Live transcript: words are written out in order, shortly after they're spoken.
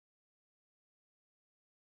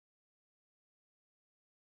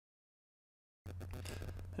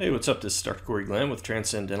Hey, what's up? This is Dr. Corey Glenn with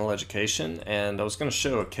Transcend Dental Education, and I was going to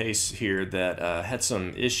show a case here that had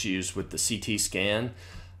some issues with the CT scan.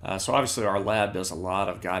 So obviously our lab does a lot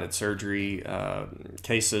of guided surgery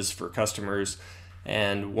cases for customers,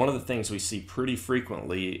 and one of the things we see pretty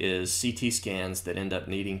frequently is CT scans that end up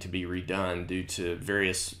needing to be redone due to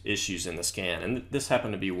various issues in the scan. And this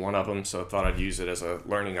happened to be one of them, so I thought I'd use it as a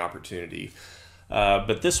learning opportunity.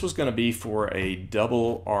 But this was going to be for a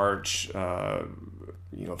double arch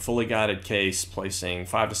fully guided case, placing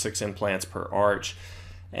 5 to 6 implants per arch.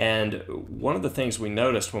 And one of the things we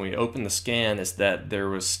noticed when we opened the scan is that there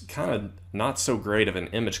was kind of not so great of an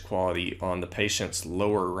image quality on the patient's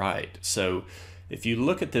lower right. So if you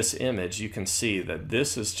look at this image, you can see that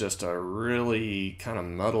this is just a really kind of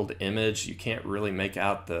muddled image. You can't really make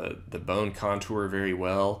out the bone contour very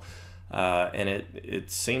well. And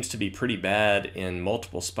it seems to be pretty bad in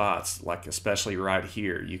multiple spots, like especially right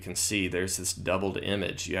here. You can see there's this doubled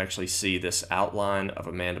image. You actually see this outline of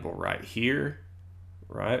a mandible right here,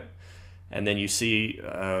 right? And then you see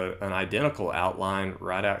an identical outline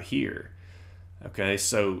right out here. Okay,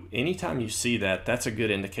 so anytime you see that, that's a good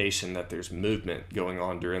indication that there's movement going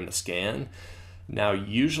on during the scan. Now,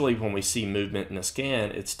 usually when we see movement in a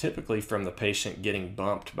scan, it's typically from the patient getting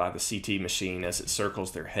bumped by the CT machine as it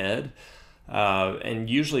circles their head. And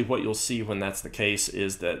usually what you'll see when that's the case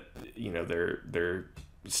is that, they're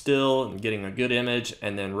still and getting a good image,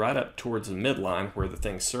 and then right up towards the midline where the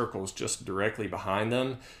thing circles just directly behind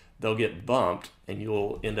them, they'll get bumped and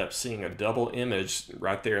you'll end up seeing a double image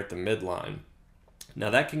right there at the midline. Now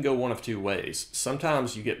that can go one of two ways.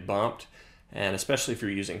 Sometimes you get bumped, and especially if you're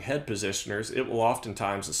using head positioners, it will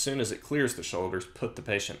oftentimes, as soon as it clears the shoulders, put the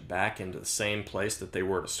patient back into the same place that they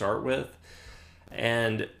were to start with.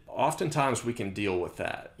 And oftentimes we can deal with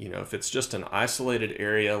that. If it's just an isolated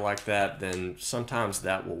area like that, then sometimes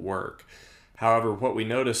that will work. However, what we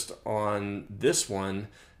noticed on this one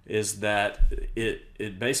is that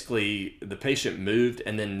it basically, the patient moved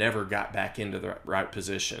and then never got back into the right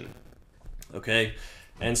position. Okay,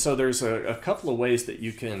 and so there's a couple of ways that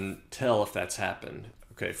you can tell if that's happened.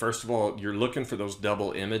 Okay, first of all, you're looking for those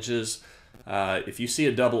double images. If you see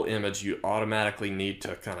a double image, you automatically need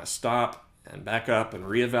to kind of stop and back up and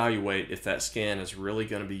reevaluate if that scan is really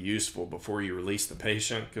going to be useful before you release the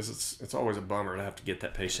patient, because it's always a bummer to have to get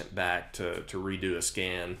that patient back to redo a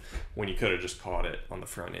scan when you could have just caught it on the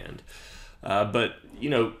front end. But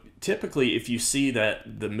typically if you see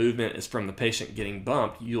that the movement is from the patient getting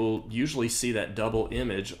bumped, you'll usually see that double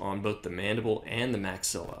image on both the mandible and the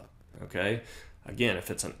maxilla. Okay, again,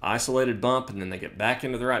 if it's an isolated bump and then they get back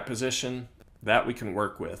into the right position, that we can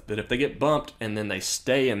work with. But if they get bumped and then they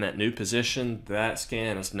stay in that new position, that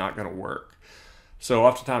scan is not going to work. So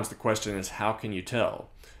oftentimes the question is, how can you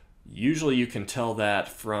tell? Usually you can tell that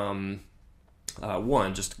from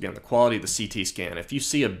one, just again, the quality of the CT scan. If you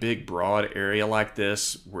see a big broad area like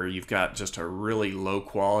this where you've got just a really low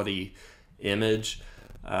quality image,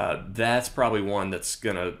 that's probably one that's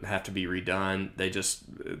gonna have to be redone.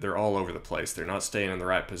 They're all over the place. They're not staying in the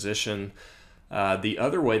right position. The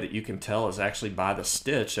other way that you can tell is actually by the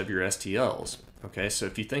stitch of your STLs. Okay, so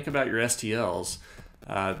if you think about your STLs,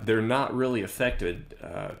 they're not really affected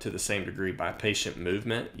to the same degree by patient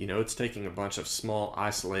movement. It's taking a bunch of small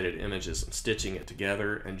isolated images and stitching it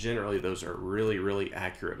together, and generally those are really, really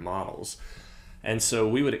accurate models. And so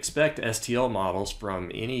we would expect STL models from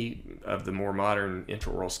any of the more modern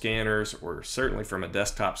intraoral scanners, or certainly from a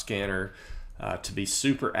desktop scanner, to be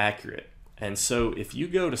super accurate. And so if you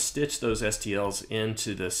go to stitch those STLs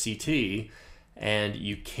into the CT and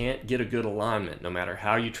you can't get a good alignment, no matter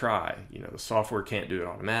how you try, the software can't do it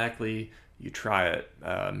automatically, you try it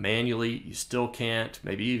manually, you still can't,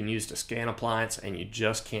 maybe you even used a scan appliance and you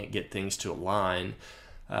just can't get things to align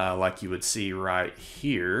like you would see right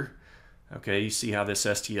here. Okay, you see how this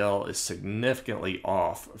STL is significantly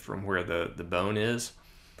off from where the bone is.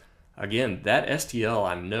 Again, that STL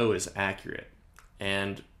I know is accurate,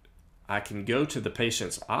 and I can go to the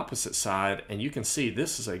patient's opposite side and you can see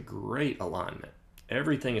this is a great alignment.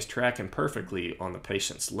 Everything is tracking perfectly on the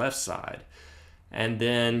patient's left side. And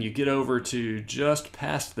then you get over to just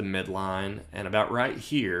past the midline, and about right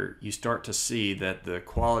here, you start to see that the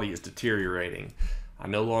quality is deteriorating. I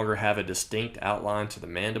no longer have a distinct outline to the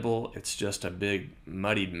mandible. It's just a big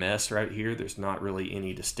muddied mess right here. There's not really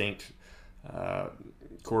any distinct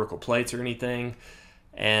cortical plates or anything.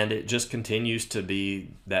 And it just continues to be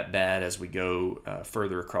that bad as we go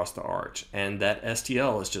further across the arch. And that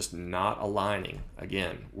STL is just not aligning.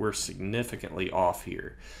 Again, we're significantly off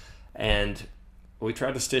here. And we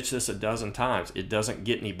tried to stitch this a dozen times. It doesn't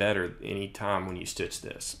get any better any time when you stitch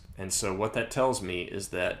this. And so what that tells me is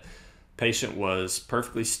that Patient was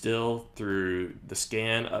perfectly still through the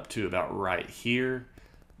scan up to about right here.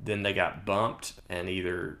 Then they got bumped and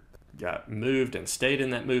either got moved and stayed in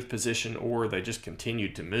that move position, or they just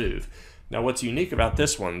continued to move. Now, what's unique about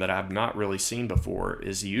this one that I've not really seen before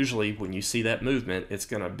is usually when you see that movement, it's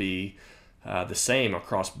going to be the same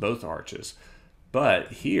across both arches.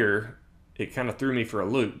 But here, it kind of threw me for a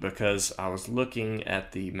loop because I was looking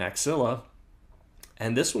at the maxilla,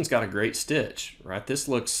 and this one's got a great stitch, right? This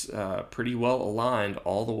looks pretty well aligned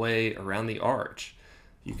all the way around the arch.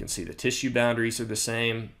 You can see the tissue boundaries are the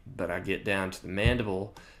same, but I get down to the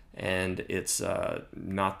mandible and it's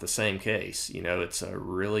not the same case. You know, it's a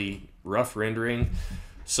really rough rendering.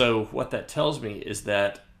 So what that tells me is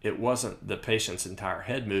that it wasn't the patient's entire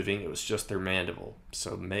head moving, it was just their mandible.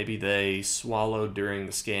 So maybe they swallowed during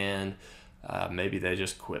the scan, maybe they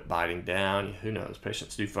just quit biting down. Who knows?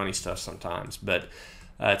 Patients do funny stuff sometimes. But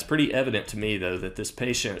it's pretty evident to me, though, that this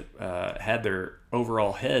patient had their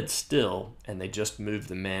overall head still, and they just moved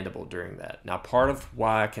the mandible during that. Now, part of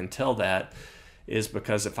why I can tell that is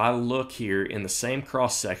because if I look here in the same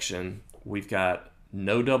cross section, we've got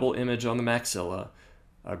no double image on the maxilla,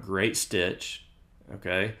 a great stitch,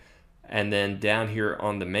 okay? And then down here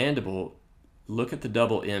on the mandible, look at the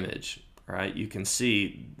double image, right? You can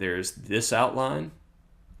see there's this outline,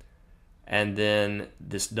 and then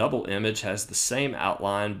this double image has the same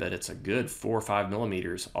outline, but it's a good 4 or 5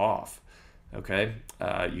 millimeters off, okay?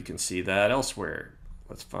 You can see that elsewhere.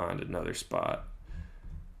 Let's find another spot.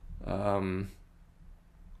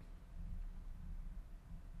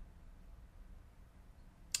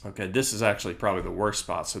 Okay, this is actually probably the worst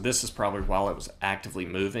spot. So this is probably while it was actively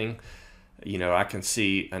moving. You know, I can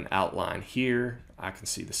see an outline here. I can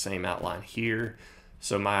see the same outline here.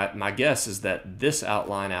 So my guess is that this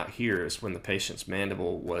outline out here is when the patient's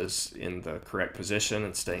mandible was in the correct position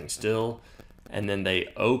and staying still. And then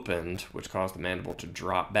they opened, which caused the mandible to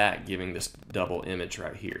drop back, giving this double image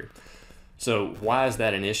right here. So why is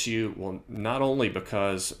that an issue? Well, not only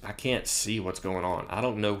because I can't see what's going on. I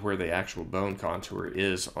don't know where the actual bone contour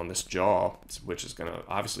is on this jaw, which is going to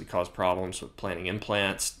obviously cause problems with planting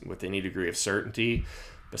implants with any degree of certainty.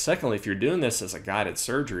 But secondly, if you're doing this as a guided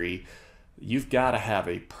surgery, you've got to have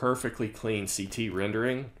a perfectly clean CT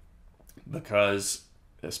rendering, because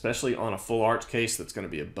especially on a full arch case that's going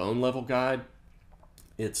to be a bone level guide,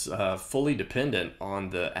 it's fully dependent on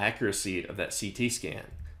the accuracy of that CT scan,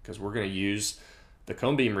 because we're going to use the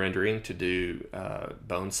cone beam rendering to do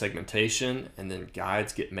bone segmentation, and then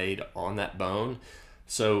guides get made on that bone.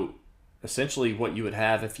 So essentially what you would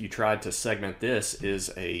have if you tried to segment this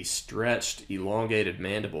is a stretched, elongated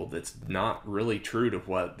mandible that's not really true to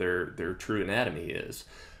what their true anatomy is,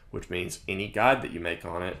 which means any guide that you make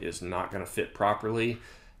on it is not going to fit properly.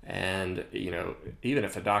 And, you know, even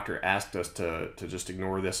if a doctor asked us to just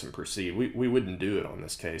ignore this and proceed, we wouldn't do it on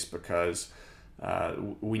this case, because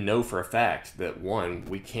we know for a fact that, one,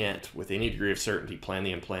 we can't with any degree of certainty plan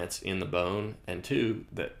the implants in the bone, and two,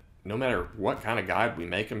 that no matter what kind of guide we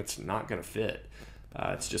make them, it's not going to fit.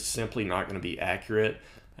 It's just simply not going to be accurate,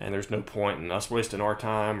 and there's no point in us wasting our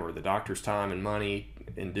time or the doctor's time and money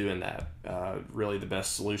in doing that. Really, the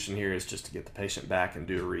best solution here is just to get the patient back and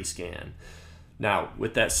do a rescan. Now,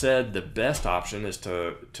 with that said, the best option is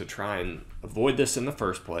to try and avoid this in the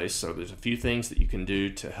first place. So there's a few things that you can do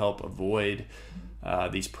to help avoid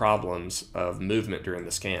these problems of movement during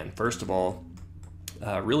the scan. First of all,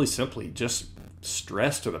 really simply, just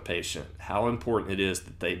stress to the patient how important it is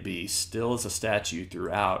that they be still as a statue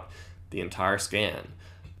throughout the entire scan.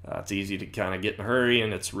 It's easy to kind of get in a hurry,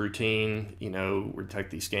 and it's routine. You know, we take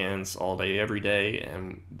these scans all day, every day,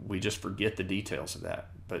 and we just forget the details of that.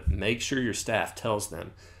 But make sure your staff tells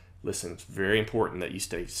them, listen, it's very important that you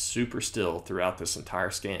stay super still throughout this entire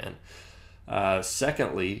scan.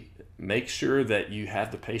 Secondly, make sure that you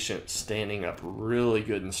have the patient standing up really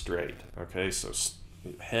good and straight. Okay, so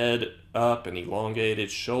head up and elongated,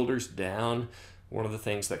 shoulders down. One of the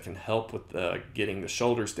things that can help with getting the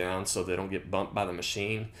shoulders down so they don't get bumped by the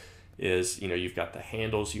machine is, you know, you've got the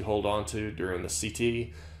handles you hold on to during the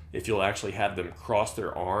CT. If you'll actually have them cross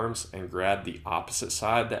their arms and grab the opposite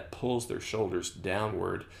side, that pulls their shoulders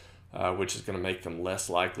downward, which is going to make them less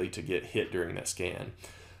likely to get hit during that scan.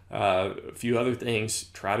 A few other things,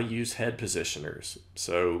 try to use head positioners.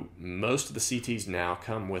 So most of the CTs now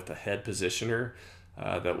come with a head positioner.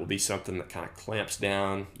 That will be something that kind of clamps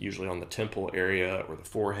down, usually on the temple area or the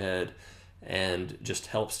forehead, and just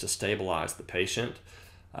helps to stabilize the patient.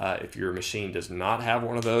 If your machine does not have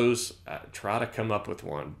one of those, try to come up with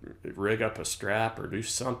one. Rig up a strap or do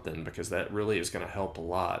something, because that really is going to help a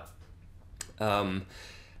lot.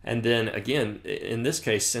 And then again, in this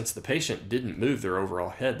case, since the patient didn't move their overall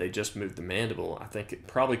head, they just moved the mandible, I think it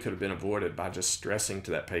probably could have been avoided by just stressing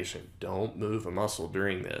to that patient, don't move a muscle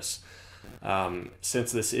during this.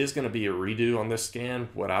 Since this is going to be a redo on this scan,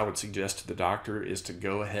 what I would suggest to the doctor is to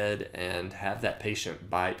go ahead and have that patient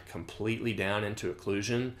bite completely down into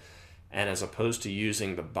occlusion. And as opposed to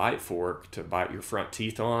using the bite fork to bite your front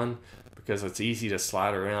teeth on, because it's easy to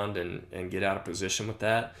slide around and get out of position with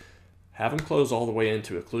that, have them close all the way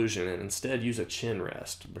into occlusion and instead use a chin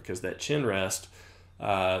rest, because that chin rest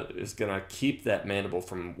is going to keep that mandible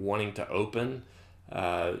from wanting to open.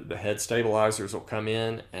 The head stabilizers will come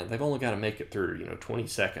in, and they've only got to make it through 20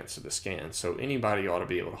 seconds of the scan. So anybody ought to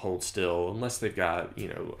be able to hold still unless they've got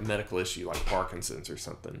a medical issue like Parkinson's or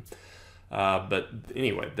something. But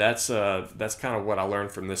anyway, that's kind of what I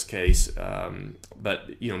learned from this case.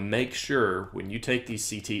 But make sure when you take these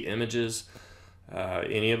CT images,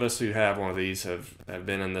 any of us who have one of these have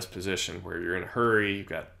been in this position where you're in a hurry, you've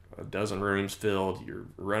got a dozen rooms filled, you're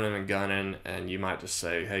running and gunning, and you might just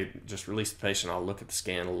say, hey, just release the patient, I'll look at the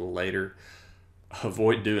scan a little later.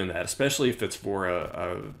 Avoid doing that, especially if it's for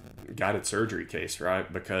a guided surgery case,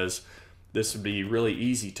 right? Because this would be really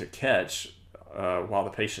easy to catch while the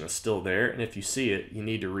patient is still there, and if you see it, you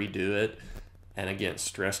need to redo it, and again,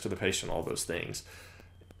 stress to the patient all those things.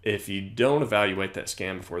 If you don't evaluate that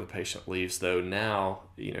scan before the patient leaves, though, now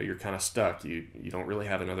you're kind of stuck. You don't really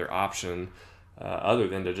have another option other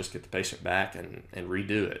than to just get the patient back and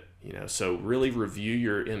redo it. So really review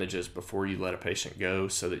your images before you let a patient go,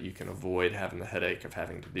 so that you can avoid having the headache of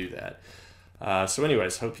having to do that. So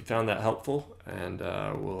anyways, hope you found that helpful, and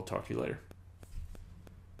we'll talk to you later.